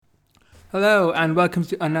Hello, and welcome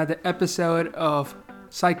to another episode of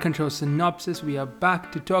Side Control Synopsis. We are back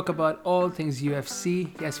to talk about all things UFC.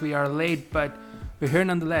 Yes, we are late, but we're here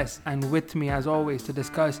nonetheless. And with me, as always, to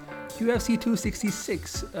discuss UFC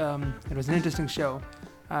 266. It was an interesting show.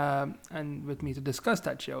 And with me to discuss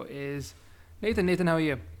that show is Nathan. Nathan, how are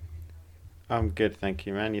you? I'm good, thank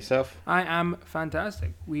you, man. Yourself? I am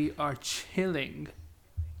fantastic. We are chilling,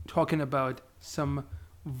 talking about some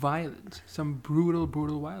violence, some brutal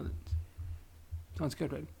violence. Sounds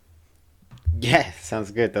good, right? Yeah,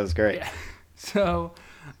 sounds good. That was great. Yeah. So,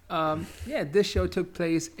 this show took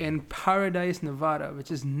place in Paradise, Nevada,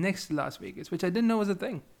 which is next to Las Vegas, which I didn't know was a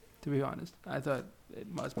thing, to be honest. I thought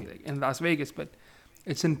it must be like in Las Vegas, but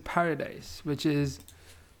it's in Paradise, which is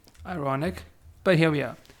ironic, but here we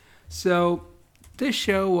are. So, this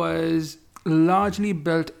show was largely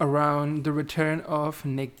built around the return of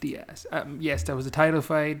Nick Diaz. Yes, there was a title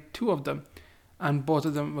fight, two of them, and both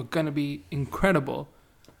of them were going to be incredible.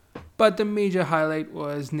 But the major highlight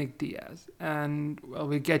was Nick Diaz. And, well,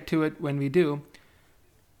 we'll get to it when we do.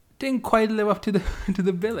 Didn't quite live up to the to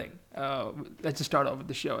the billing. Let's just start off with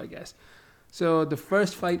the show, I guess. So the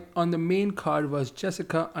first fight on the main card was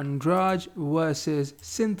Jessica Andrade versus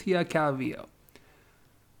Cynthia Calvillo.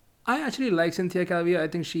 I actually like Cynthia Calvillo. I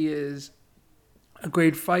think she is a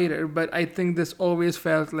great fighter, but I think this always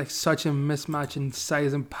felt like such a mismatch in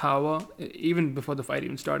size and power, even before the fight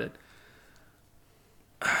even started.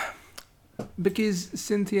 Because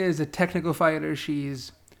Cynthia is a technical fighter, she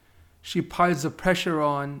piles the pressure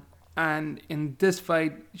on, and in this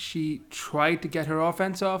fight, she tried to get her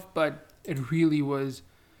offense off, but it really was.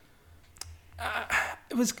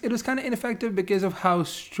 It was kind of ineffective because of how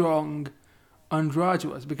strong Andrade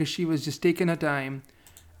was, because she was just taking her time,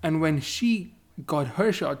 and when she got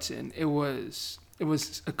her shots in, it was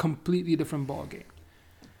a completely different ballgame.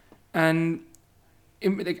 And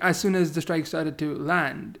as soon as the strike started to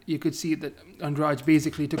land, you could see that Andrade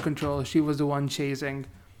basically took control. She was the one chasing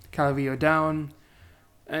Calvillo down.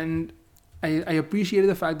 And I appreciated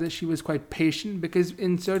the fact that she was quite patient, because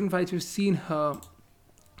in certain fights we've seen her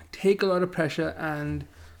take a lot of pressure and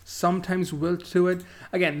sometimes wilt to it.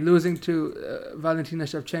 Again, losing to Valentina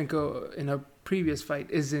Shevchenko in a previous fight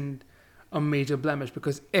isn't a major blemish,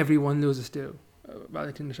 because everyone loses to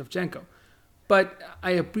Valentina Shevchenko. But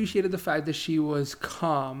I appreciated the fact that she was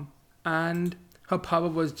calm and her power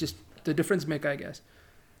was just the difference maker, I guess.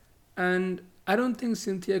 And I don't think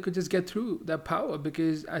Cynthia could just get through that power,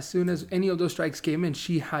 because as soon as any of those strikes came in,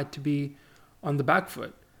 she had to be on the back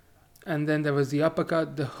foot. And then there was the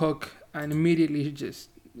uppercut, the hook, and immediately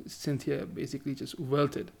Cynthia basically just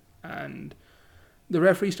wilted. And the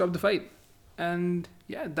referee stopped the fight. And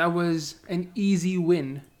yeah, that was an easy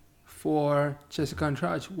win for Jessica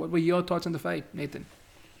Andrade. What were your thoughts on the fight, Nathan?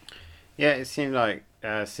 Yeah, it seemed like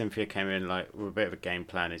Cynthia came in like with a bit of a game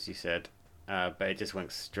plan, as you said, but it just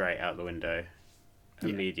went straight out the window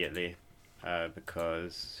immediately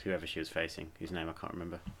because whoever she was facing, whose name I can't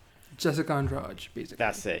remember. Jessica Andrade, basically.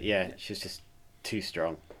 That's it, yeah. She was just too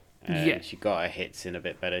strong. And she got her hits in a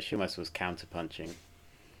bit better. She almost was counter-punching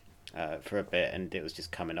for a bit, and it was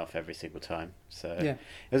just coming off every single time. So it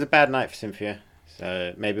was a bad night for Cynthia.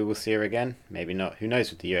 So maybe we'll see her again. Maybe not. Who knows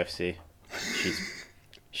with the UFC?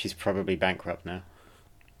 She's probably bankrupt now.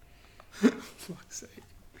 Fuck's sake.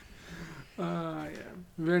 I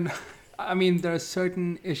mean, there are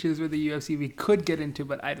certain issues with the UFC we could get into,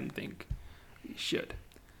 but I don't think we should.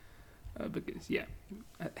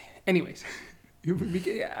 Anyways,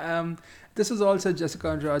 this was also Jessica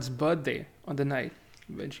Andrade's birthday on the night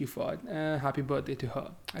when she fought. Happy birthday to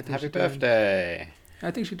her. Happy birthday.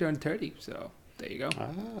 I think she turned 30, so there you go.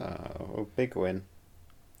 Oh, big win.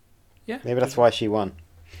 Yeah. Maybe that's why she won.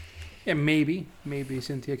 Yeah, maybe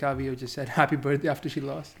Cynthia Calvillo just said happy birthday after she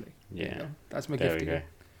lost. Yeah. That's my gift to you.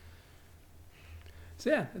 So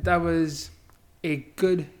yeah, that was a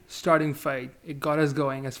good starting fight. It got us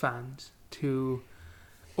going as fans to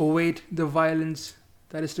await the violence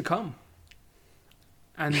that is to come.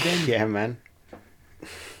 And then yeah, man.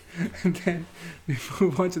 And then we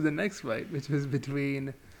move on to the next fight, which was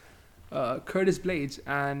between Curtis Blades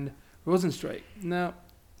and Rosenstrike. Now,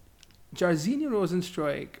 Jairzinho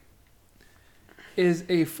Rosenstrike is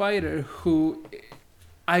a fighter who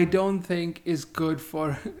I don't think is good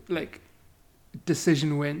for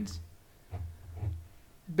decision wins,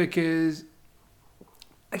 because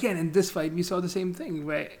again in this fight we saw the same thing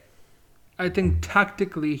where I think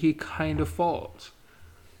tactically he kind of falls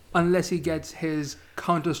unless he gets his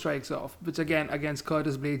counter strikes off, which again against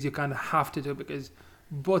Curtis Blades you kind of have to do, because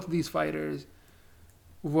both of these fighters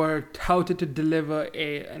were touted to deliver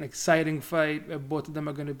an exciting fight where both of them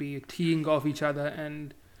are going to be teeing off each other,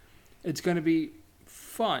 and it's going to be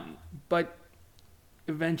fun. But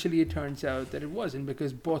eventually it turns out that it wasn't,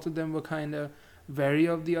 because both of them were kind of wary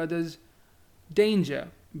of the other's danger,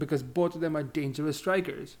 because both of them are dangerous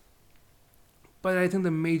strikers. But I think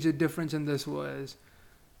the major difference in this was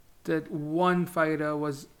that one fighter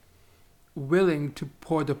was willing to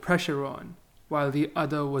pour the pressure on, while the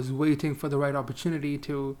other was waiting for the right opportunity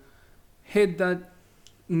to hit that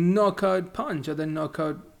knockout punch or the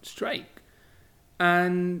knockout strike.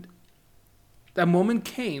 And that moment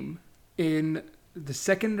came in the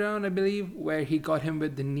second round, I believe, where he got him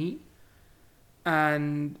with the knee,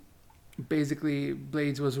 and basically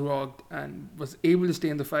Blades was rocked and was able to stay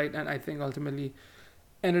in the fight, and I think ultimately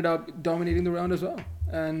ended up dominating the round as well.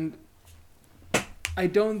 And I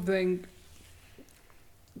don't think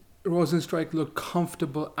Rosenstrike looked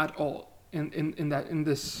comfortable at all in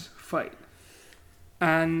this fight.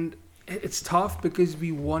 And it's tough because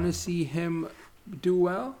we want to see him do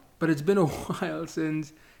well, but it's been a while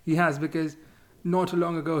since he has, because not too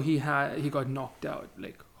long ago he got knocked out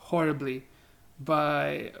like horribly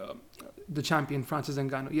by the champion Francis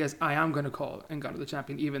Ngannou. Yes, I am going to call Ngannou the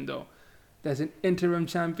champion, even though there's an interim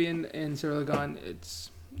champion in Cyril Gane.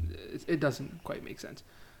 It doesn't quite make sense.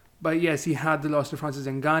 But yes, he had the loss to Francis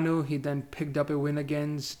Ngannou. He then picked up a win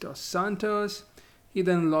against Dos Santos. He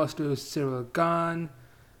then lost to Cyril Gane.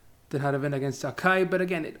 Then had a win against Sakai. But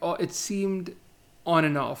again, it seemed on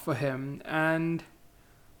and off for him. And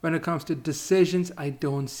when it comes to decisions, I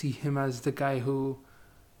don't see him as the guy who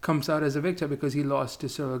comes out as a victor, because he lost to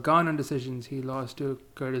Cyril Gane on decisions. He lost to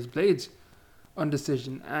Curtis Blades on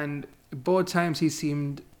decision. And both times he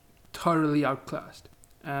seemed thoroughly outclassed.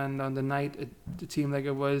 And on the night, it seemed like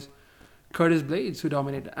it was Curtis Blades who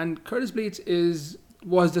dominated. And Curtis Blades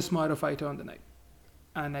was the smarter fighter on the night.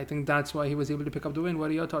 And I think that's why he was able to pick up the win.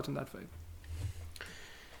 What are your thoughts on that fight?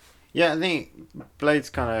 Yeah, I think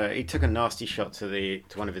Blades he took a nasty shot to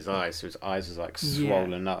one of his eyes. So his eyes was like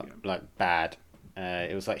swollen up, like bad.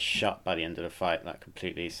 It was like shut by the end of the fight, like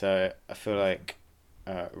completely. So I feel like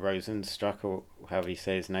Rosenstruck, or however you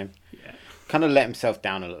say his name, kind of let himself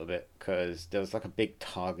down a little bit, because there was like a big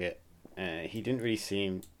target. He didn't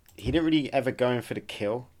really ever go in for the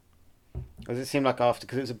kill, because it seemed like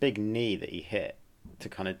because it was a big knee that he hit to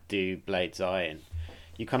kind of do Blades' eye, and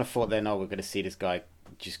you kind of thought then, we're going to see this guy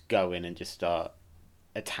just go in and just start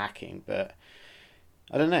attacking. But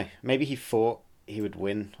I don't know, maybe he thought he would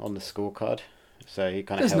win on the scorecard, so he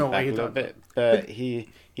kind of held back a little bit. But he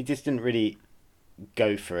just didn't really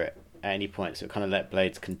go for it at any point, so it kind of let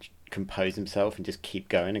Blades compose himself and just keep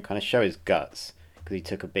going and kind of show his guts, because he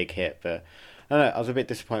took a big hit. But I don't know, I was a bit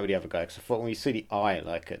disappointed with the other guy, because I thought when you see the eye,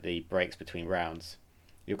 like at the breaks between rounds,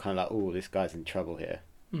 you're kind of like, oh, this guy's in trouble here.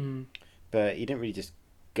 Mm. But he didn't really just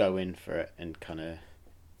go in for it and kind of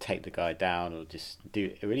take the guy down or just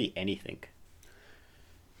do really anything.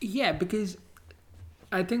 Yeah, because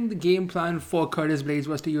I think the game plan for Curtis Blades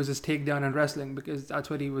was to use his takedown and wrestling, because that's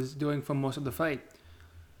what he was doing for most of the fight.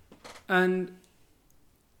 And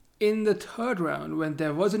in the third round, when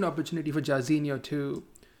there was an opportunity for Jairzinho to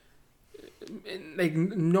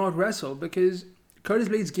not wrestle, because Curtis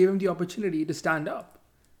Blades gave him the opportunity to stand up,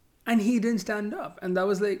 and he didn't stand up. And that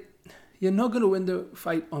was like, you're not going to win the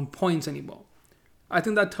fight on points anymore. I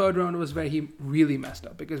think that third round was where he really messed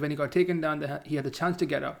up, because when he got taken down, he had a chance to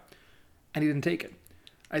get up, and he didn't take it.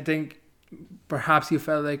 I think perhaps he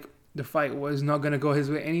felt like the fight was not going to go his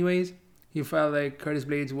way anyways. He felt like Curtis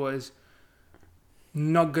Blades was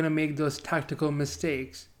not going to make those tactical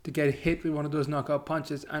mistakes to get hit with one of those knockout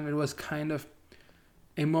punches, and it was kind of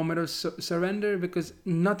a moment of surrender, because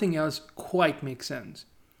nothing else quite makes sense.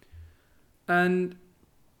 And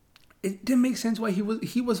it didn't make sense why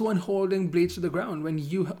he was one holding Blades to the ground when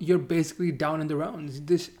you're basically down in the rounds.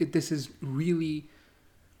 This is really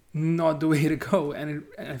not the way to go, and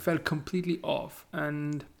I felt completely off.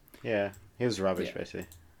 And yeah, he was rubbish, basically.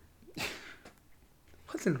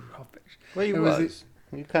 Wasn't rubbish. Well, he was.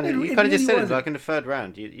 You kind of really just said wasn't. it, like in the third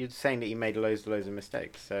round. You're saying that he made loads of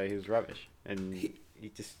mistakes, so he was rubbish, and he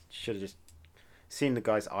just should have just seen the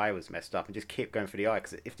guy's eye was messed up and just keep going for the eye,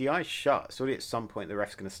 because if the eye's shut, surely at some point the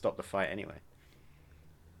ref's going to stop the fight anyway.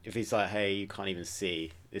 If he's like, hey, you can't even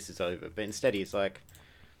see, this is over. But instead he's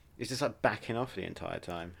just like backing off the entire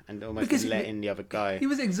time and almost letting the other guy. He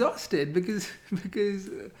was exhausted because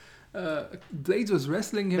Blades was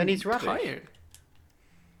wrestling him. Then he's rubbish. Tired.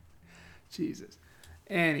 Jesus.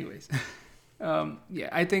 Anyways,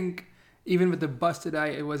 I think even with the busted eye,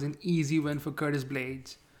 it was an easy win for Curtis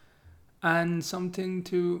Blades, and something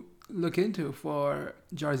to look into for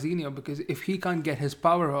Jairzinho, because if he can't get his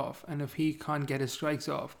power off and if he can't get his strikes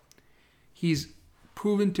off, he's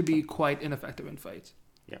proven to be quite ineffective in fights.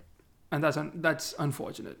 Yeah. and that's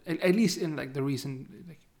unfortunate. At least in like the recent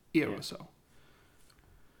era or so.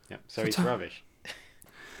 Yeah, so he's rubbish.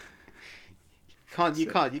 You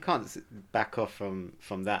can't back off from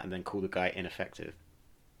that and then call the guy ineffective.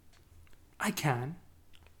 I can.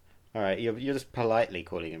 All right, you're just politely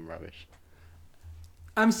calling him rubbish.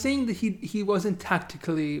 I'm saying that he wasn't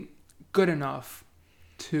tactically good enough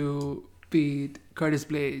to beat Curtis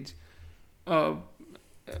Blades.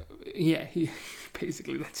 He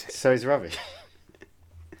basically that's it. So he's rubbish.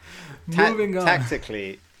 Moving on.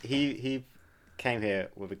 Tactically, he came here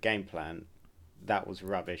with a game plan that was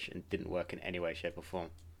rubbish and didn't work in any way, shape, or form.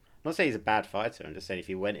 I'm not saying he's a bad fighter. I'm just saying if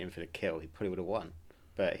he went in for the kill, he probably would have won.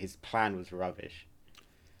 But his plan was rubbish.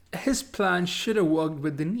 His plan should have worked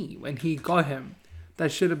with the knee when he got him.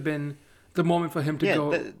 That should have been the moment for him to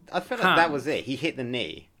go. I feel like that was it. He hit the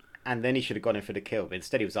knee, and then he should have gone in for the kill. But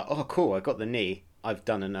instead, he was like, "Oh, cool! I got the knee. I've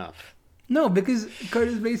done enough." No, because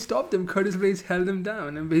Curtis Blades stopped him. Curtis Blades held him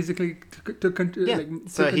down and basically took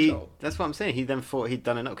control. That's what I'm saying. He then thought he'd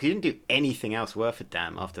done enough because he didn't do anything else worth a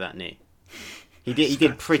damn after that knee. He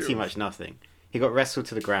did pretty much nothing. He got wrestled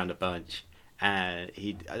to the ground a bunch, and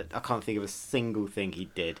I can't think of a single thing he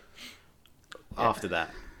did after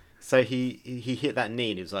that. So he hit that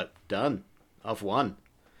knee and he was like, "Done. I've won."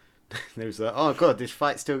 And he was like, "Oh god, this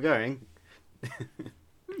fight's still going."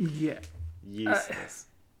 Yeah. Useless.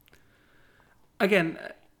 Again,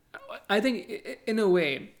 I think in a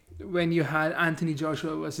way, when you had Anthony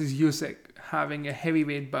Joshua versus Usyk having a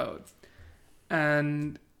heavyweight bout,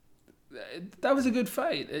 and that was a good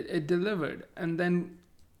fight. It delivered. And then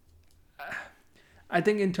I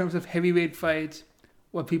think in terms of heavyweight fights,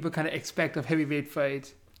 what people kind of expect of heavyweight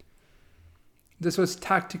fights, this was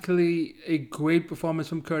tactically a great performance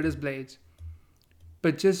from Curtis Blades.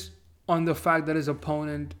 But just on the fact that his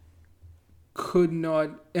opponent could not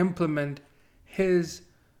implement his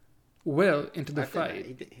will into the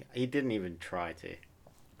fight. He didn't even try to.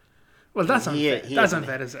 Well, that's unfair. That's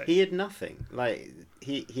unfair to say. He had nothing. Like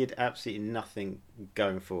he had absolutely nothing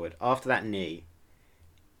going forward. After that knee,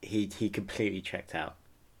 he completely checked out,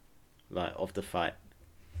 like, of the fight.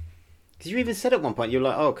 Because you even said at one point, you're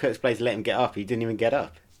like, "Oh, Curtis Blades let him get up. He didn't even get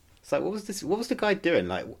up." It's like, what was this? What was the guy doing?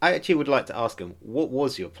 Like, I actually would like to ask him, what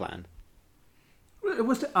was your plan? It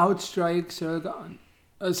was to outstrike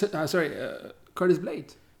Curtis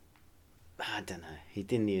Blades. I don't know. He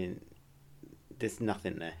didn't even. There's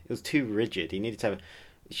nothing there. It was too rigid. He needed to have.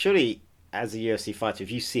 Surely, as a UFC fighter,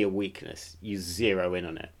 if you see a weakness, you zero in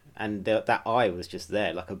on it. And that eye was just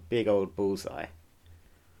there, like a big old bullseye.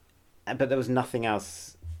 But there was nothing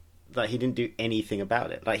else. Like, he didn't do anything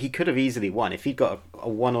about it. Like, he could have easily won if he'd got a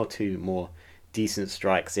one or two more decent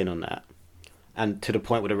strikes in on that. And to the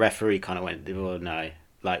point where the referee kind of went, "Oh no,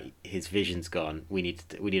 like, his vision's gone. We need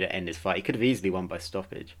to end this fight." He could have easily won by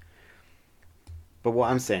stoppage. But what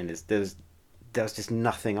I'm saying is, there was just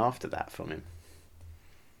nothing after that from him.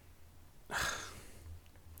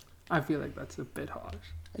 I feel like that's a bit harsh.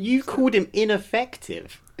 You called him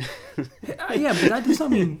ineffective. Yeah, but that does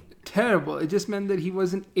not mean terrible. It just meant that he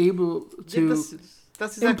wasn't able to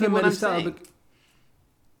that's exactly implement what I'm his style. saying.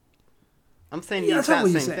 I'm saying Yeah, the exact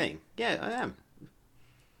same saying. thing. Yeah, I am.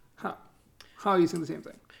 How are you saying the same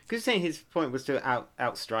thing? Because you're saying his point was to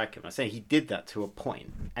outstrike him. I'm saying he did that to a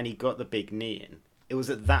point, and he got the big knee in. It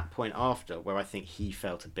was at that point after where I think he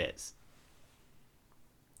fell to bits.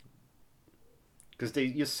 Because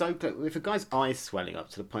you're so close. If a guy's eye's swelling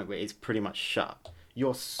up to the point where it's pretty much shut,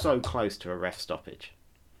 you're so close to a ref stoppage.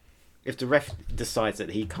 If the ref decides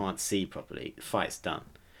that he can't see properly, the fight's done.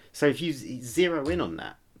 So if you zero in on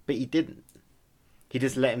that, but he didn't. He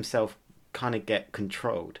just let himself kind of get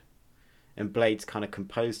controlled. And Blades kind of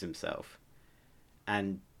composed himself.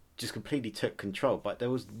 And just completely took control. But there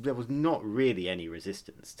was not really any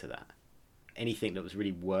resistance to that. Anything that was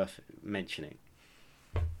really worth mentioning.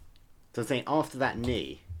 So I'm saying after that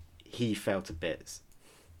knee, he fell to bits.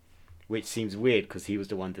 Which seems weird because he was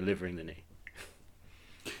the one delivering the knee.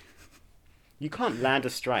 You can't land a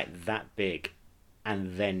strike that big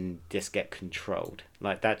and then just get controlled.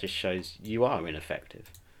 Like, that just shows you are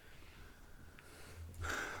ineffective.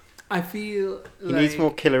 I feel he needs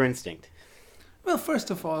more killer instinct. Well, first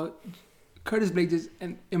of all, Curtis Blades is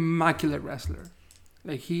an immaculate wrestler.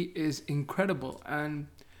 Like, he is incredible. And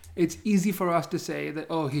it's easy for us to say that,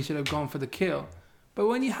 oh, he should have gone for the kill. But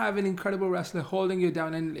when you have an incredible wrestler holding you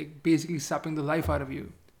down and, like, basically sapping the life out of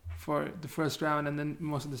you for the first round and then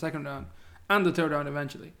most of the second round and the third round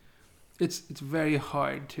eventually, it's very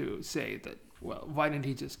hard to say that, well, why didn't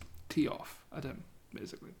he just tee off at him,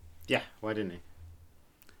 basically? Yeah, why didn't he?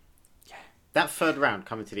 Yeah. That third round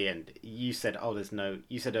coming to the end, you said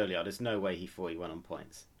earlier, there's no way he thought he won on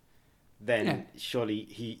points. then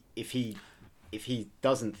surely if he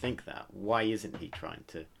doesn't think that, why isn't he trying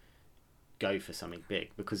to go for something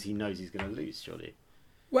big? Because he knows he's going to lose, surely.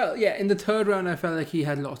 Well, yeah, in the third round, I felt like he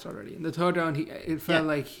had lost already. In the third round, it felt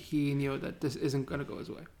like he knew that this isn't going to go his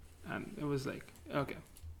way. And it was like, okay.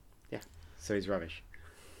 Yeah, so he's rubbish.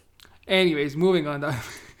 Anyways, moving on. That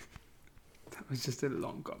was just a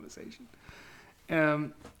long conversation.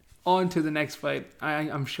 On to the next fight.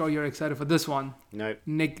 I'm sure you're excited for this one. Nope.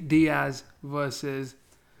 Nick Diaz versus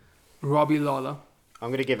Robbie Lawler.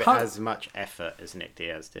 I'm going to give it as much effort as Nick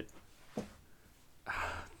Diaz did.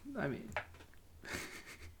 I mean...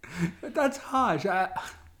 That's harsh. That's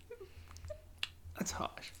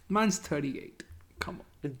harsh. Man's 38. Come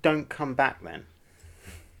on. Don't come back, then.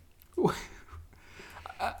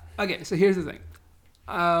 Okay, so here's the thing.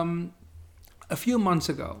 A few months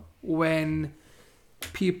ago, when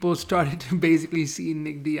people started to basically see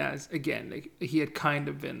Nick Diaz again, like he had kind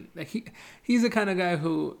of been like he's the kind of guy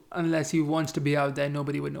who, unless he wants to be out there,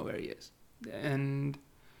 nobody would know where he is. And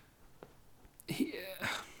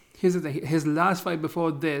here's the thing. His last fight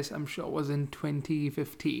before this, I'm sure, was in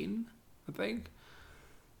 2015, I think.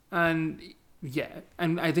 And yeah,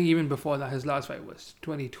 and I think even before that, his last fight was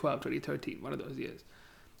 2012, 2013, one of those years.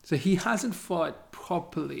 So he hasn't fought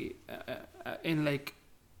properly in like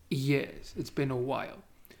years. It's been a while.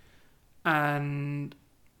 And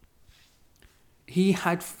he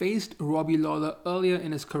had faced Robbie Lawler earlier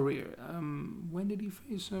in his career. When did he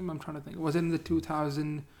face him? I'm trying to think. Was it in the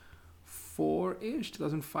 2004-ish,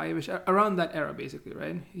 2005-ish? Around that era, basically,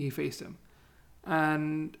 right? He faced him.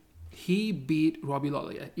 And he beat Robbie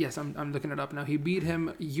Lawler. Yes, I'm looking it up now. He beat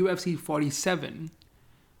him UFC 47,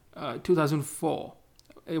 2004.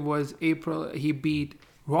 It was April. He beat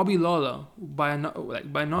Robbie Lawler by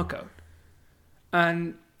knockout.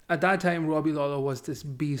 And at that time, Robbie Lawler was this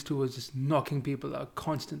beast who was just knocking people out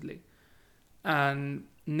constantly. And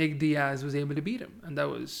Nick Diaz was able to beat him. And that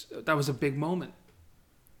was a big moment.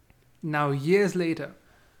 Now, years later,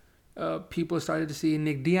 people started to see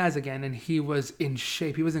Nick Diaz again, and he was in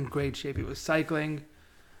shape. He was in great shape. He was cycling,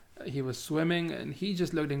 he was swimming, and he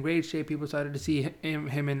just looked in great shape. People started to see him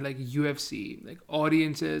in like UFC, like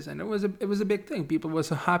audiences, and it was a big thing. People were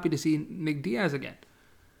so happy to see Nick Diaz again.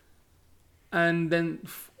 And then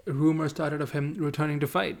rumors started of him returning to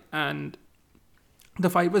fight, and the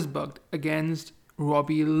fight was booked against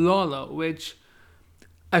Robbie Lawler, which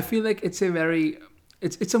I feel like it's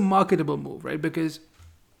a marketable move, right? Because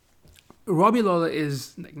Robbie Lawler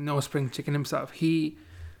is like no spring chicken himself. He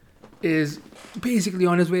is basically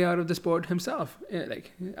on his way out of the sport himself.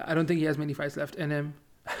 Like, I don't think he has many fights left in him.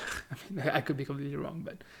 I mean, I could be completely wrong,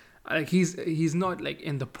 but like he's not like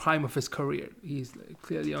in the prime of his career. He's like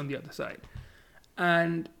clearly on the other side.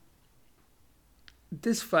 And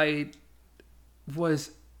this fight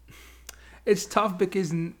it's tough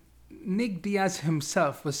because Nick Diaz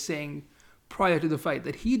himself was saying prior to the fight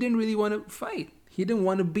that he didn't really want to fight. He didn't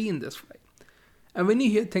want to be in this fight. And when you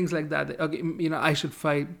hear things like that, okay, I should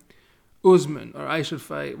fight Usman, or I should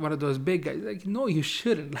fight one of those big guys. Like, no, you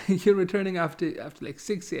shouldn't. Like, you're returning after like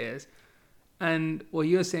 6 years, and what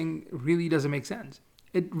you're saying really doesn't make sense.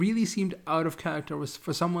 It really seemed out of character was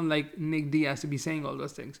for someone like Nick Diaz to be saying all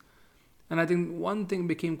those things. And I think one thing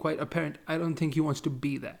became quite apparent. I don't think he wants to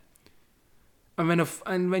be there.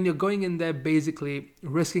 And when you're going in there, basically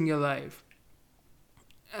risking your life,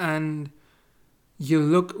 and you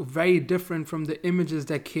look very different from the images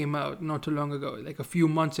that came out not too long ago, like a few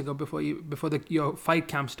months ago before your fight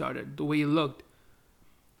camp started, the way you looked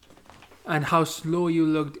and how slow you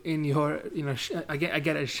looked in your, I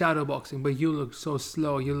get it, shadow boxing, but you looked so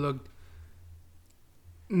slow. You looked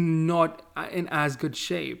not in as good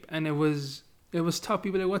shape, and it was tough.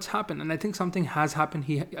 People were like, what's happened? And I think something has happened.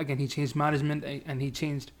 He changed management, and he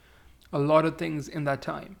changed a lot of things in that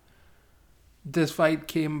time. This fight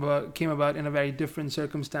came about in a very different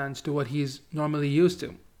circumstance to what he's normally used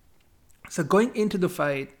to. So going into the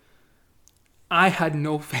fight, I had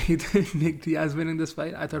no faith in Nick Diaz winning this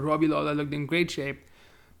fight. I thought Robbie Lawler looked in great shape.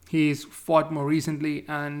 He's fought more recently,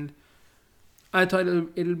 and I thought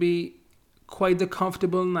it'll be quite the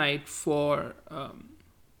comfortable night for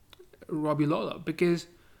Robbie Lawler, because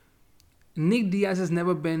Nick Diaz has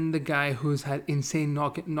never been the guy who's had insane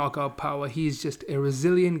knockout power. He's just a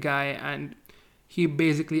resilient guy, and he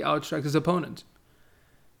basically outstrikes his opponents.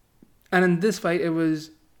 And in this fight,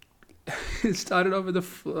 it started off with a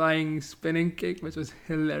flying spinning kick, which was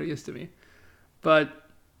hilarious to me. But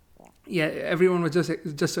yeah, everyone was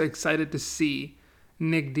just so excited to see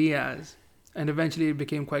Nick Diaz, and eventually it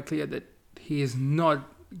became quite clear that he is not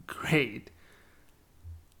great.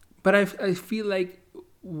 But I feel like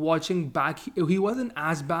watching back, he wasn't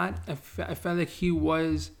as bad. I felt like he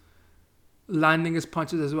was landing his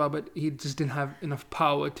punches as well, but he just didn't have enough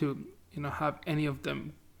power to, have any of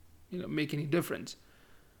them, make any difference.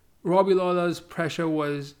 Robbie Lawler's pressure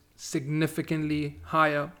was significantly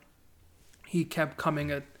higher. He kept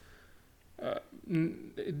coming at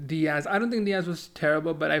Diaz. I don't think Diaz was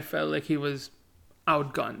terrible, but I felt like he was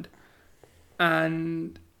outgunned.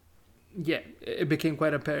 And yeah, it became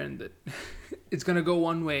quite apparent that it's going to go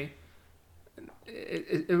one way.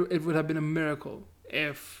 It would have been a miracle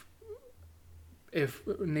if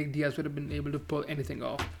Nick Diaz would have been able to pull anything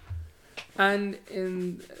off. And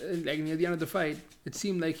near the end of the fight, it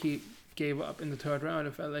seemed like he gave up in the third round.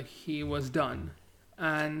 It felt like he was done.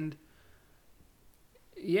 And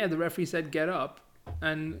yeah, the referee said get up,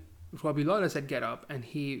 and Robbie Lawler said get up, and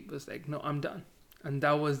he was like, no, I'm done. And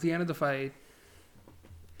that was the end of the fight.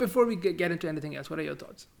 Before we get into anything else, what are your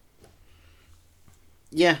thoughts?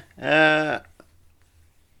 Yeah, I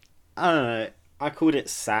don't know. I called it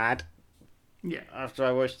sad. Yeah. After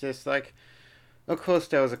I watched this, of course,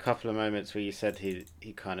 there was a couple of moments where you said he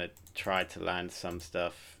kind of tried to land some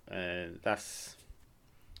stuff. That's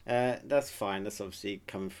fine. That's obviously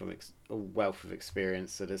coming from a wealth of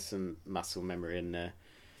experience, so there's some muscle memory in there.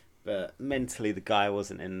 But mentally, the guy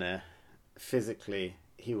wasn't in there. Physically,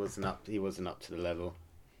 he wasn't up to the level.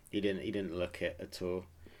 He didn't look it at all.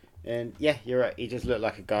 And yeah, you're right. He just looked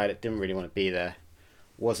like a guy that didn't really want to be there.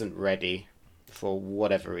 Wasn't ready for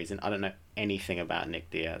whatever reason. I don't know anything about Nick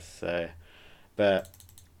Diaz, so. But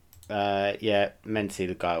yeah, mentally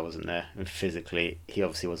the guy wasn't there, and physically he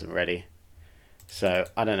obviously wasn't ready. So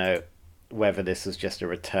I don't know whether this was just a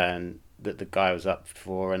return that the guy was up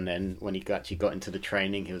for, and then when he actually got into the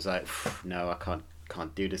training, he was like, "No, I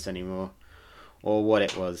can't do this anymore," or what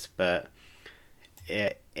it was. But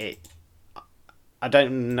I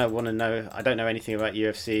don't know. I don't know anything about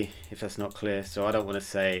UFC, if that's not clear. So I don't want to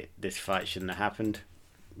say this fight shouldn't have happened,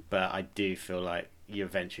 but I do feel like you're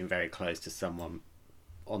venturing very close to someone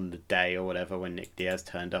on the day or whatever when Nick Diaz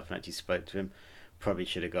turned up and actually spoke to him. Probably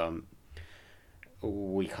should have gone,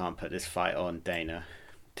 we can't put this fight on, Dana.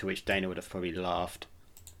 To which Dana would have probably laughed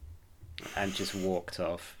and just walked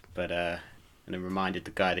off. But and then reminded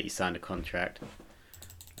the guy that he signed a contract.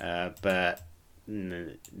 But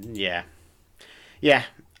yeah,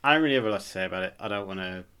 I don't really have a lot to say about it. I don't want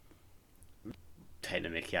to take the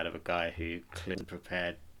mickey out of a guy who clearly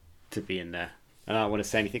prepared to be in there. And I don't want to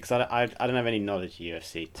say anything because I don't have any knowledge of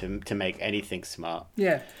UFC to make anything smart.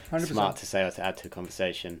 Yeah, 100%. Smart to say or to add to the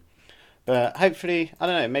conversation. But hopefully, I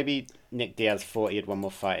don't know, maybe Nick Diaz thought he had one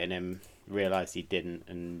more fight in him, realised he didn't,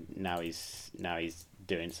 and now he's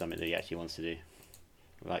doing something that he actually wants to do,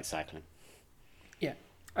 like cycling. Yeah.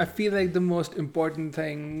 I feel like the most important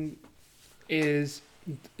thing is,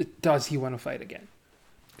 does he want to fight again?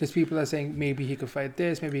 Because people are saying maybe he could fight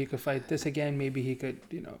this again, maybe he could,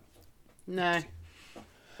 No.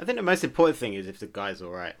 I think the most important thing is if the guy's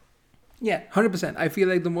alright. Yeah, 100%. I feel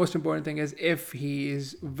like the most important thing is if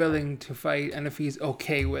he's willing to fight and if he's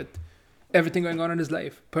okay with everything going on in his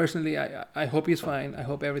life. Personally, I hope he's fine. I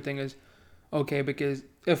hope everything is okay, because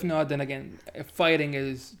if not, then again, fighting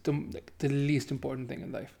is the least important thing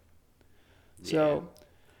in life. Yeah. So,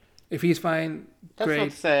 if he's fine, great. That's not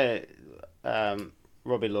to say,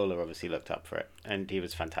 Robbie Lawler obviously looked up for it, and he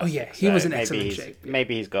was fantastic. Oh yeah, he was in excellent shape. Yeah.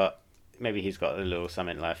 Maybe he's got a little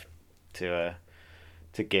something left to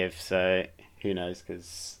give. So who knows?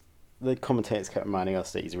 Because the commentators kept reminding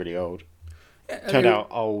us that he's really old. Turned out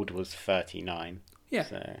old was 39. Yeah.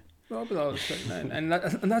 So. Robbie Lawler was 39,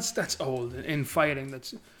 and that's old in fighting.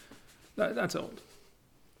 That's old.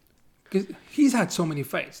 Because he's had so many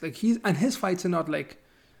fights. His fights are not like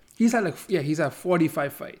he's had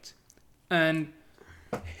 45 fights, and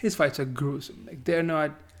his fights are gruesome. Like, they're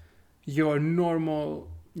not your normal,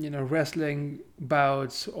 wrestling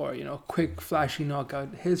bouts or, quick, flashy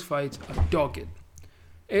knockout. His fights are dogged.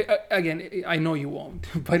 Again, I know you won't,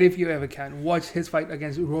 but if you ever can, watch his fight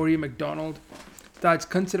against Rory McDonald. That's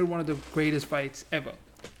considered one of the greatest fights ever.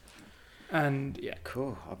 And, yeah.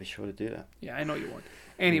 Cool. I'll be sure to do that. Yeah, I know you won't.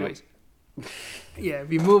 Anyways. Yeah,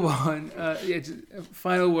 we move on.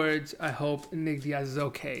 Final words. I hope Nick Diaz is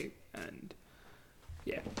okay. And,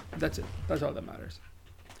 yeah, that's it. That's all that matters.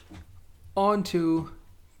 On to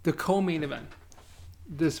the co-main event.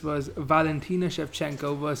 This was Valentina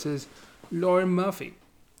Shevchenko versus Lauren Murphy.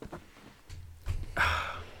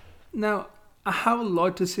 Now, I have a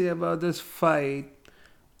lot to say about this fight,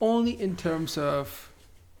 only in terms of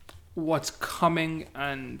what's coming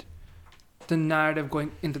and the narrative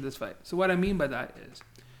going into this fight. So what I mean by that is,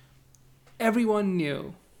 everyone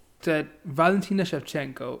knew that Valentina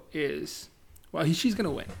Shevchenko is well, she's going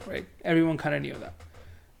to win, right? Everyone kind of knew that.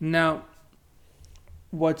 Now,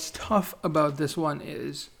 what's tough about this one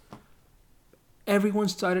is everyone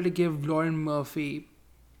started to give Lauren Murphy,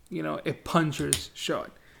 a puncher's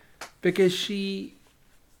shot because she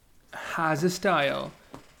has a style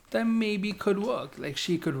that maybe could work. Like,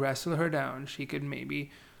 she could wrestle her down. She could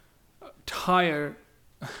maybe tire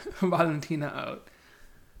Valentina out.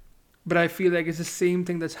 But I feel like it's the same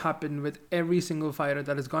thing that's happened with every single fighter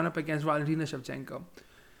that has gone up against Valentina Shevchenko.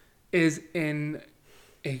 Is in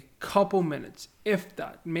a couple minutes, if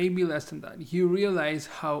that, maybe less than that, you realize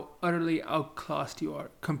how utterly outclassed you are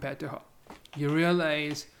compared to her. You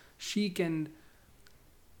realize she can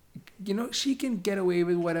get away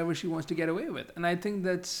with whatever she wants to get away with. And I think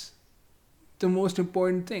that's the most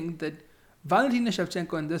important thing, that Valentina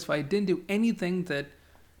Shevchenko in this fight didn't do anything that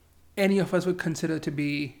any of us would consider to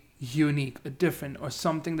be unique or different or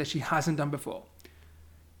something that she hasn't done before.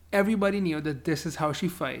 Everybody knew that this is how she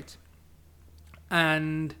fights.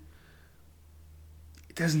 And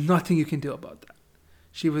there's nothing you can do about that.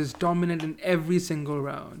 She was dominant in every single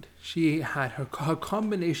round. She had her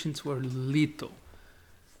combinations were lethal.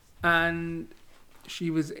 And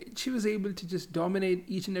she was able to just dominate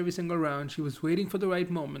each and every single round. She was waiting for the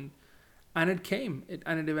right moment. And it came. It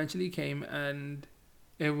eventually came. And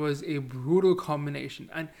it was a brutal combination.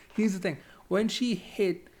 And here's the thing. When she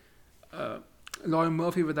hit Lauren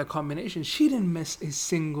Murphy with that combination, she didn't miss a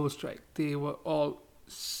single strike. They were all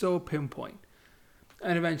so pinpoint.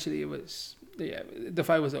 And eventually the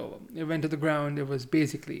fight was over. It went to the ground. It was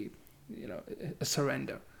basically, a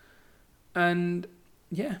surrender. And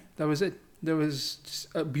yeah, that was it. There was just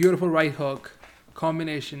a beautiful right hook,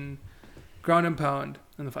 combination, ground and pound,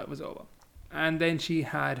 and the fight was over. And then she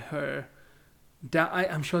had her,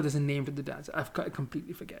 I'm sure there's a name for the dance. I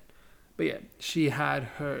completely forget. But yeah, she had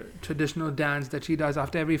her traditional dance that she does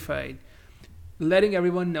after every fight, letting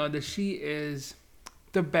everyone know that she is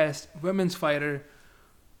the best women's fighter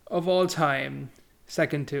of all time,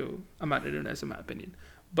 second to Amanda Nunes, in my opinion.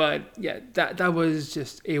 But yeah, that was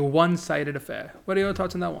just a one-sided affair. What are your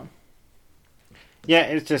thoughts on that one? Yeah,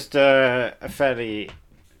 it's just a fairly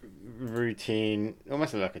routine,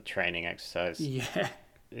 almost like a training exercise. Yeah.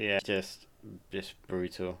 Yeah, just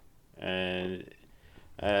brutal. And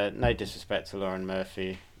no disrespect to Lauren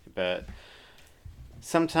Murphy, but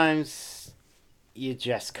sometimes you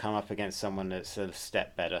just come up against someone that's a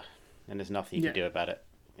step better, and there's nothing you can do about it.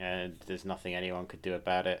 And there's nothing anyone could do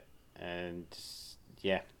about it. And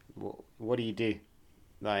yeah, what do you do?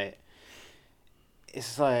 Like,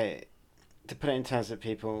 it's like, to put it in terms that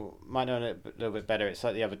people might know a little bit better, it's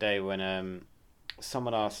like the other day when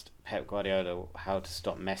someone asked Pep Guardiola how to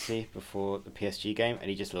stop Messi before the PSG game, and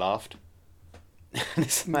he just laughed.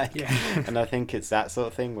 It's like, and I think it's that sort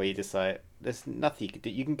of thing where you just like, there's nothing you can do.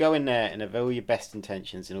 You can go in there and have all your best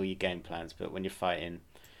intentions and all your game plans, but when you're fighting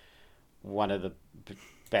one of the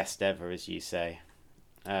best ever, as you say,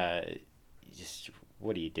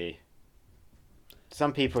 what do you do?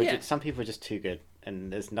 Some people are just too good,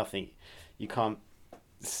 and there's nothing. You can't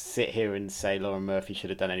sit here and say Lauren Murphy should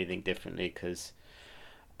have done anything differently, because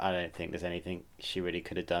I don't think there's anything she really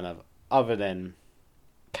could have done other than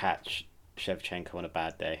catch Shevchenko on a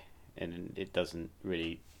bad day, and it doesn't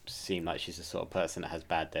really seem like she's the sort of person that has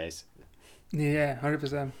bad days. Yeah,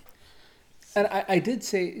 100%. And I did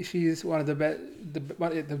say she's one of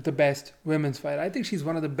the best women's fighter. I think she's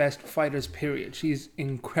one of the best fighters, period. She's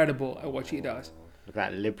incredible at what she does. Look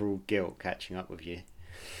at that liberal guilt catching up with you.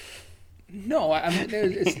 No, I mean,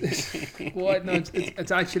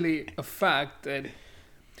 it's actually a fact that,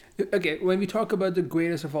 okay, when we talk about the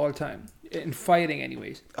greatest of all time, in fighting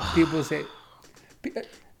anyways, people say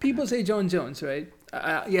John Jones, right?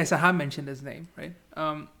 Yes, I have mentioned his name, right?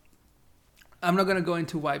 I'm not going to go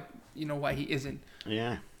into why he isn't.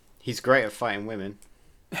 Yeah, he's great at fighting women.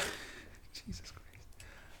 Jesus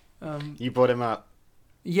Christ. You brought him up.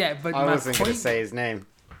 Yeah, but I wasn't going to say his name.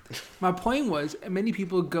 My point was, many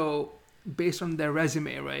people go based on their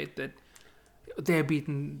resume, right? That they're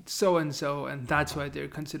beaten so and so, and that's why they're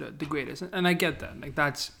considered the greatest. And I get that. Like,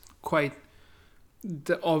 that's quite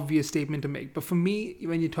the obvious statement to make. But for me,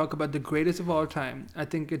 when you talk about the greatest of all time, I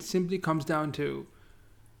think it simply comes down to,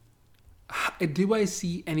 do I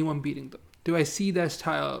see anyone beating them? Do I see their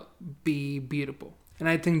style be beatable? And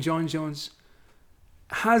I think John Jones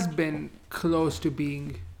has been close to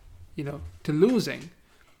being, to losing,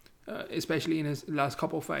 especially in his last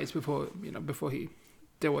couple of fights before he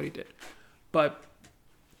did what he did. But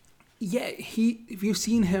yeah, if you've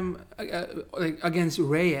seen him like against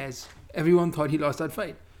Reyes, everyone thought he lost that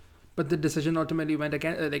fight, but the decision ultimately went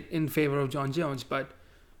in favor of John Jones. But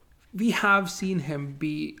we have seen him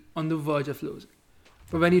be on the verge of losing.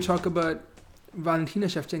 But when you talk about Valentina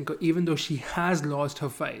Shevchenko, even though she has lost her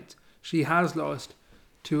fights, she has lost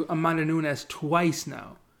to Amanda Nunes twice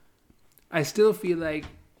now, I still feel like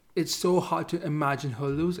it's so hard to imagine her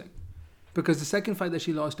losing. Because the second fight that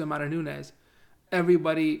she lost to Amanda Nunes,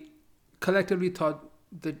 everybody collectively thought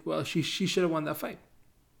that, well, she should have won that fight.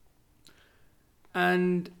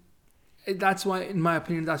 And that's why, in my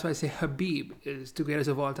opinion, that's why I say Khabib is the greatest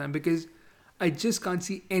of all time, because I just can't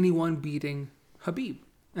see anyone beating Khabib.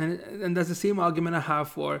 And that's the same argument I have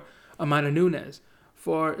for Amanda Nunes,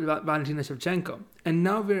 for Valentina Shevchenko. And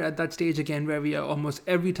now we're at that stage again where we are almost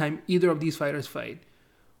every time either of these fighters fight,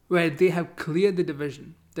 where they have cleared the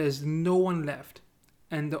division. There's no one left.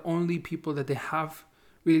 And the only people that they have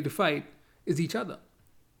really to fight is each other.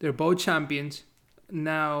 They're both champions.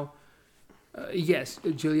 Now, yes,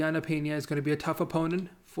 Juliana Pena is going to be a tough opponent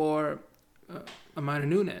for Amanda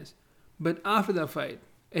Nunes. But after that fight,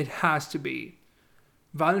 it has to be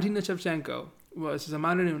Valentina Shevchenko versus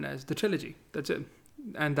Amanda Nunes, the trilogy. That's it.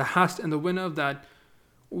 And the winner of that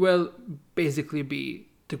will basically be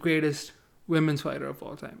the greatest women's fighter of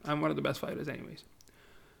all time. I'm one of the best fighters anyways.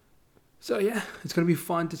 So yeah, it's going to be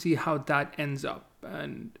fun to see how that ends up.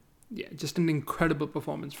 And yeah, just an incredible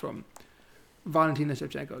performance from Valentina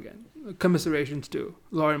Shevchenko again. Commiserations to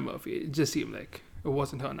Lauren Murphy. It just seemed like it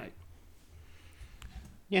wasn't her night.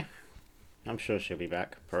 Yeah, I'm sure she'll be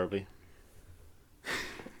back, probably.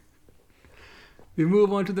 We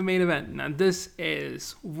move on to the main event. Now, this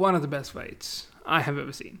is one of the best fights I have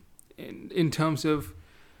ever seen. In terms of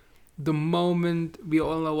the moment, we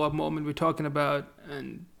all know what moment we're talking about,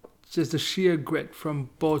 and just the sheer grit from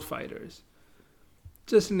both fighters.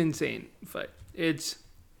 Just an insane fight. It's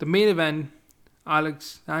the main event,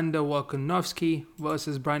 Alexander Volkanovski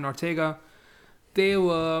versus Brian Ortega. They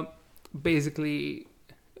were basically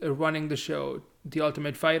running the show, The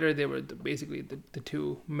Ultimate Fighter. They were basically the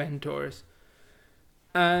two mentors.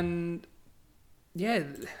 And yeah,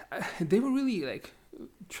 they were really like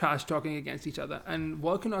trash talking against each other. And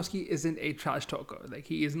Volkanovski isn't a trash talker. Like,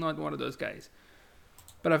 he is not one of those guys.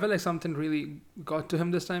 But I felt like something really got to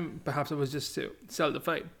him this time. Perhaps it was just to sell the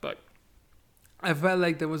fight. But I felt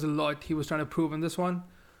like there was a lot he was trying to prove in this one.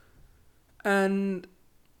 And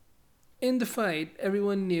in the fight,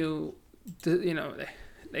 everyone knew,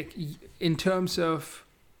 like in terms of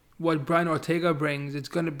what Brian Ortega brings, it's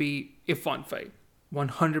going to be a fun fight.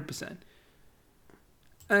 100%.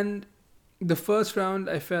 And the first round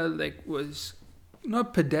I felt like was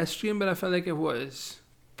not pedestrian, but I felt like it was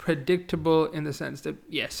predictable in the sense that,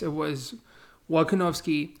 yes, it was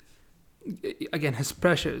Volkanovski. Again, his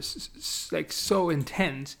pressure is like so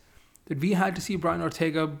intense that we had to see Brian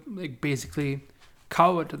Ortega like basically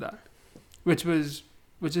cower to that, which is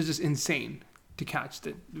just insane to catch.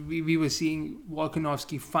 That we were seeing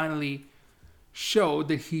Volkanovski finally show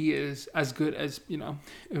that he is as good as,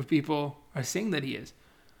 if people are saying that he is,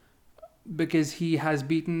 because he has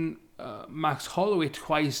beaten Max Holloway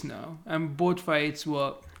twice now, and both fights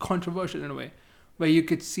were controversial in a way, where you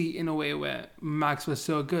could see in a way where Max was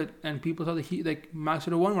so good and people thought that Max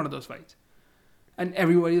would have won one of those fights, and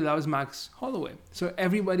everybody loves Max Holloway, so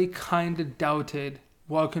everybody kind of doubted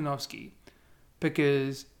Volkanovski,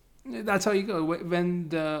 because that's how you go when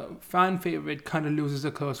the fan favorite kind of loses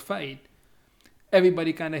a close fight.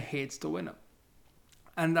 Everybody kind of hates the winner.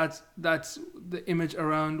 And that's the image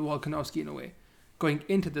around Volkanovski in a way. Going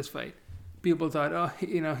into this fight, people thought,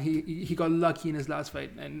 he got lucky in his last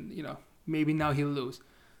fight and, maybe now he'll lose.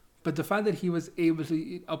 But the fact that he was able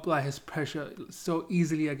to apply his pressure so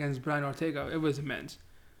easily against Brian Ortega, it was immense.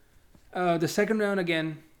 The second round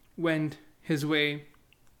again went his way.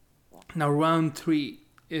 Now round 3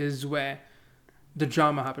 is where the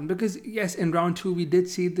drama happened, because yes, in round 2 we did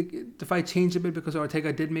see the fight change a bit because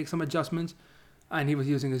Ortega did make some adjustments and he was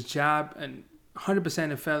using his jab, and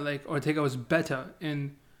 100% it felt like Ortega was better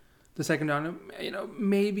in the second round.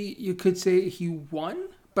 Maybe you could say he won,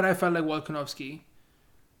 but I felt like Volkanovski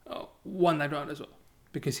won that round as well,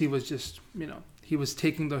 because he was just, he was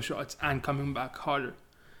taking those shots and coming back harder.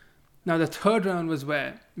 Now the third round was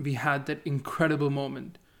where we had that incredible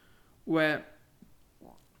moment where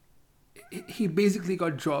he basically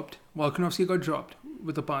got dropped. Volkanovski got dropped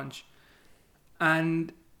with a punch.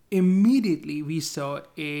 And immediately we saw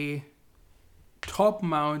a top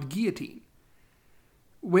mount guillotine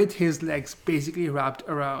with his legs basically wrapped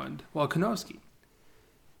around Volkanovski.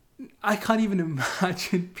 I can't even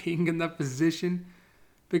imagine being in that position,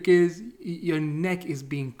 because your neck is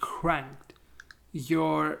being cranked.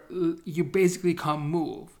 You basically can't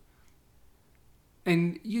move.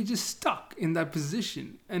 and you're just stuck in that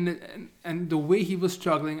position. And the way he was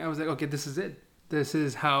struggling, I was like, okay, this is it. This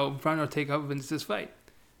is how Brian Ortega wins this fight.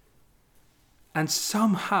 And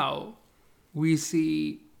somehow we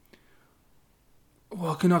see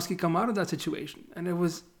Volkanovski come out of that situation, and it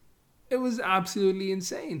was absolutely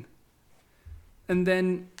insane. And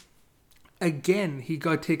then again, he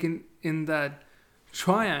got taken in that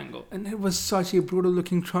triangle, and it was such a brutal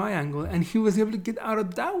looking triangle, and he was able to get out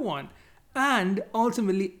of that one, and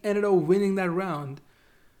ultimately ended up winning that round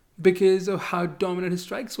because of how dominant his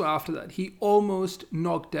strikes were after that. He almost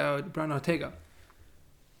knocked out Brian Ortega.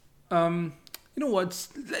 You know what?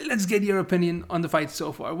 Let's get your opinion on the fight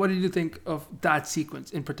so far. What did you think of that sequence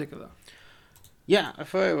in particular? Yeah, I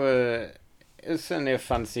thought it was certainly a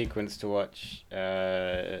fun sequence to watch.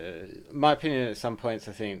 My opinion, at some points,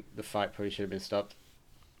 I think the fight probably should have been stopped.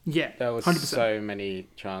 Yeah, there was 100%. So many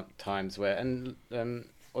times where, and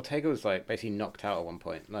Ortega was like basically knocked out at one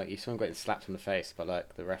point. Like you saw him getting slapped in the face by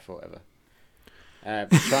like the ref or whatever.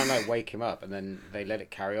 Trying to like wake him up, and then they let it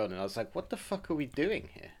carry on, and I was like, "What the fuck are we doing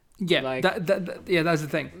here?" Yeah, like, that's the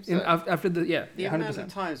thing. After the 100%. amount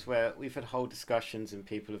of times where we've had whole discussions and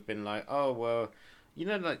people have been like, "Oh well, you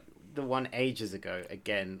know, like the one ages ago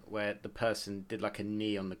again where the person did like a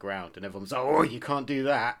knee on the ground and everyone's like, oh, you can't do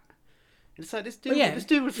that." And it's like this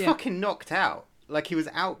dude was fucking knocked out. Like he was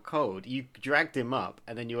out cold. You dragged him up,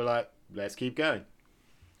 and then you were like, "Let's keep going."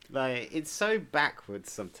 Like it's so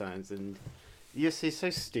backwards sometimes, and UFC is so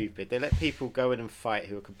stupid. They let people go in and fight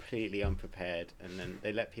who are completely unprepared, and then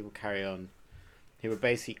they let people carry on who are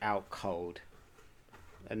basically out cold,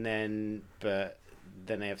 and then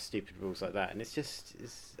they have stupid rules like that, and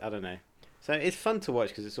it's I don't know. So it's fun to watch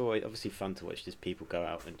because it's always obviously fun to watch just people go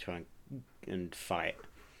out and try and fight.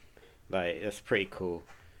 Like that's pretty cool.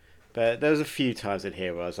 But there was a few times in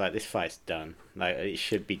here where I was like, this fight's done. Like it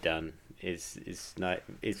should be done. It's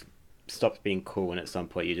stops being cool, and at some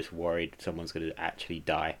point you're just worried someone's going to actually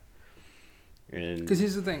die. Because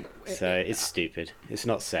here's the thing. So it's stupid. It's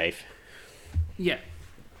not safe. Yeah.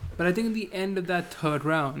 But I think the end of that third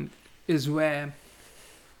round is where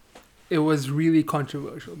it was really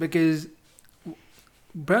controversial, because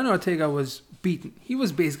Brian Ortega was beaten. He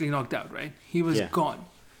was basically knocked out, right? He was gone.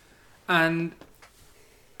 And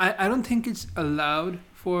I don't think it's allowed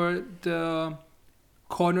for the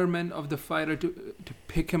cornermen of the fighter to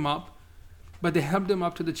pick him up, but they helped him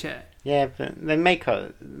up to the chair. Yeah, but they make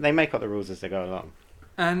up the rules as they go along.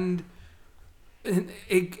 And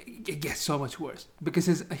it gets so much worse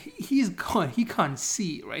because he's gone. He can't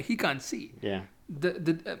see, right? He can't see. Yeah.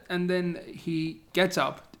 And then he gets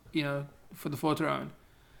up, for the fourth round,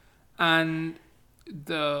 and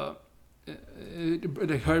the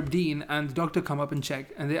Herb Dean and the doctor come up and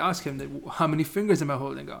check, and they ask him, how many fingers am I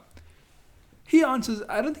holding up? He answers,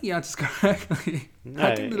 I don't think he answers correctly.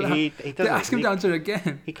 No, he doesn't. They ask him to answer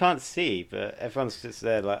again. He can't see, but everyone's just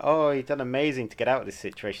there like, oh, he done amazing to get out of this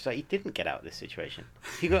situation. So he didn't get out of this situation.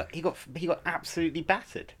 He got absolutely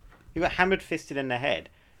battered. He got hammered fisted in the head.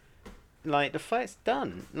 Like, the fight's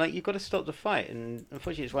done. Like, you've got to stop the fight. And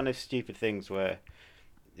unfortunately, it's one of those stupid things where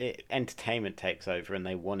entertainment takes over, and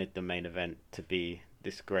they wanted the main event to be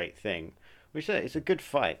this great thing. Which it's a good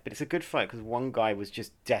fight, but it's a good fight because one guy was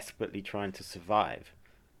just desperately trying to survive,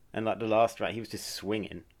 and like the last round, he was just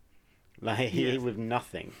swinging, like with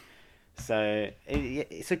nothing. So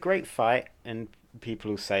it's a great fight, and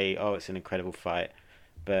people will say, "Oh, it's an incredible fight,"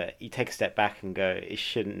 but you take a step back and go, "It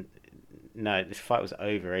shouldn't." No, this fight was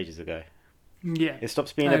over ages ago. Yeah, it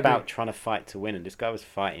stops being about trying to fight to win, and this guy was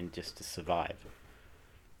fighting just to survive.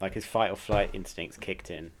 Like his fight or flight instincts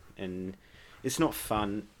kicked in, and it's not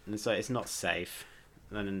fun, and so it's not safe.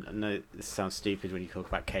 And I know this sounds stupid when you talk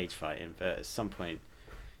about cage fighting, but at some point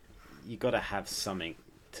you got to have something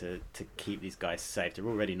to keep these guys safe. They're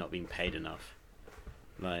already not being paid enough.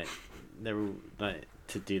 Like they're all like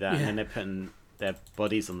to do that, and then they're putting their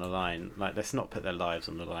bodies on the line. Like let's not put their lives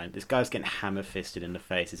on the line. This guy's getting hammer fisted in the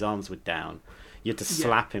face. His arms were down. You had to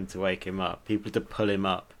slap him to wake him up. People had to pull him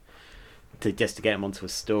up to get him onto a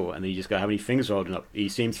stool, and then you just go, "How many fingers are holding up?" He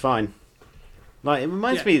seems fine. Like it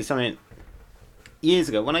reminds me of something years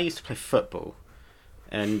ago when I used to play football,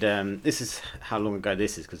 and this is how long ago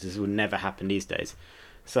this is because this will never happen these days.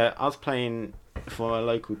 So I was playing for a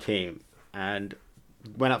local team and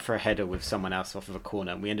went up for a header with someone else off of a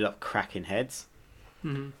corner, and we ended up cracking heads.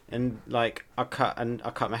 Mm-hmm. And like I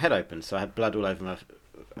cut my head open, so I had blood all over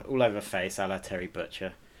my face, a la Terry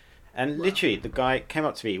Butcher. And literally, the guy came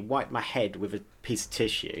up to me, wiped my head with a piece of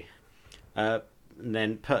tissue, and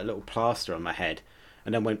then put a little plaster on my head,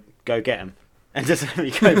 and then went, "Go get him." and just let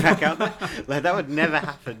me go back out there. Like that would never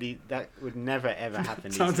happen. That would never ever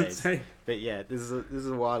happen these days. But yeah, this is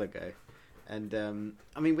a while ago, and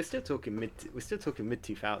I mean we're still talking mid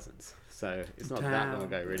 2000s, so it's not that long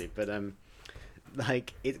ago really. But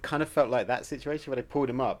like it kind of felt like that situation where they pulled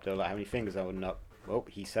him up. They were like, "How many fingers are holding up?" Well,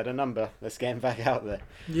 he said a number. Let's get him back out there.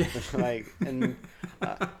 Yeah. Like, and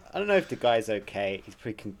I don't know if the guy's okay. He's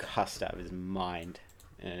pretty concussed out of his mind,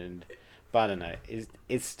 but I don't know.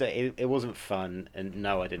 It wasn't fun, and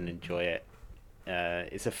no, I didn't enjoy it.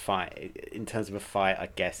 It's a fight. In terms of a fight, I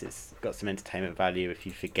guess it's got some entertainment value if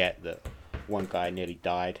you forget that one guy nearly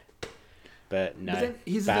died. But no,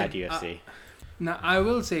 bad UFC. Now I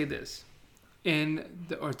will say this: in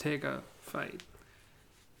the Ortega fight,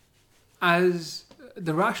 as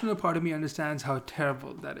the rational part of me understands how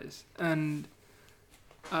terrible that is, and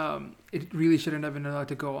it really shouldn't have been allowed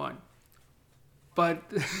to go on. But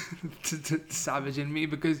to savage in me,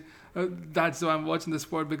 because that's why I'm watching the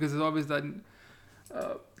sport, because there's always that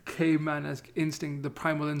caveman-esque instinct, the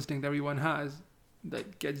primal instinct everyone has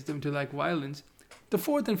that gets them to like violence. The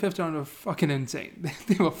 4th and 5th round were fucking insane.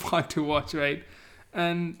 They were fun to watch, right?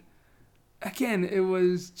 And again, it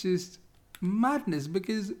was just madness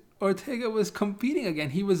because Ortega was competing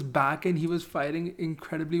again. He was back and he was fighting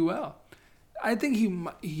incredibly well. I think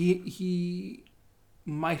he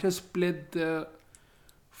might have split the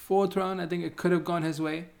 4th round. I think it could have gone his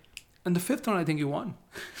way. And the 5th round, I think he won.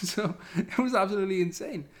 So it was absolutely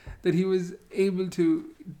insane that he was able to,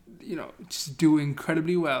 just do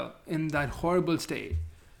incredibly well in that horrible state.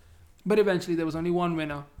 But eventually there was only one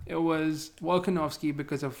winner. It was Volkanovski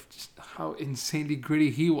because of just how insanely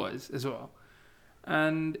gritty he was as well.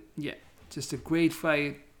 And yeah, just a great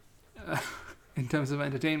fight in terms of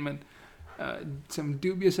entertainment. Some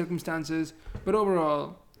dubious circumstances, but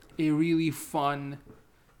overall a really fun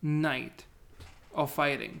night of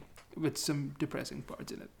fighting with some depressing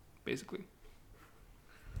parts in it, basically.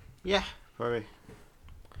 Yeah, probably.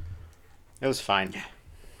 It was fine. Yeah,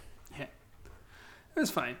 it was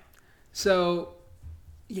fine. So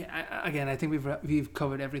yeah, again, I think we've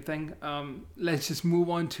covered everything. Let's just move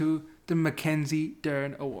on to the Mackenzie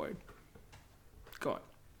Dern Award. Go on.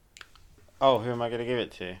 Oh, who am I going to give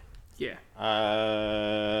it to? Yeah.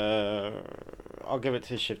 I'll give it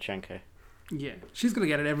to Shevchenko. Yeah, she's gonna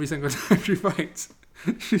get it every single time she fights.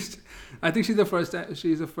 I think she's the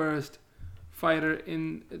first fighter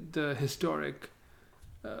in the historic,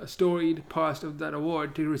 storied past of that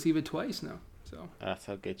award to receive it twice now. So that's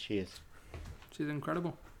how good she is. She's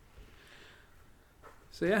incredible.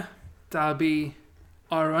 So yeah, that'll be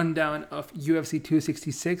our rundown of UFC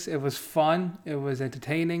 266. It was fun. It was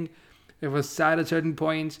entertaining. It was sad at certain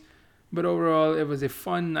points. But overall, it was a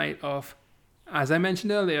fun night of, as I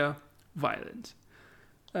mentioned earlier, violence.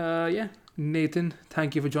 Yeah, Nathan,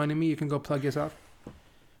 thank you for joining me. You can go plug yourself.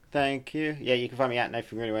 Thank you. Yeah, you can find me at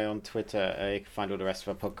Nathan Greenaway on Twitter. You can find all the rest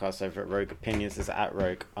of our podcasts over at Rogue Opinions. It's at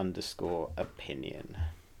Rogue_Opinion.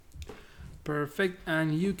 Perfect.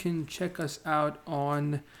 And you can check us out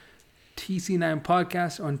on TC9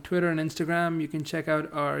 Podcast on Twitter and Instagram. You can check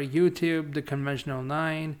out our YouTube, The Conventional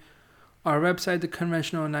 9. Our website,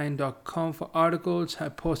 theconventional9.com, for articles. I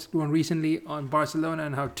posted one recently on Barcelona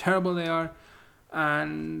and how terrible they are.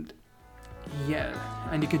 And yeah,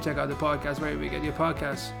 and you can check out the podcast wherever we get your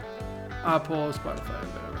podcasts. Apple, Spotify,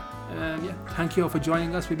 whatever. And yeah, thank you all for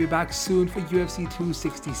joining us. We'll be back soon for UFC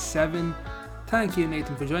 267. Thank you,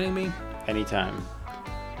 Nathan, for joining me. Anytime.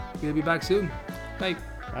 We'll be back soon. Bye.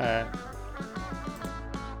 All right.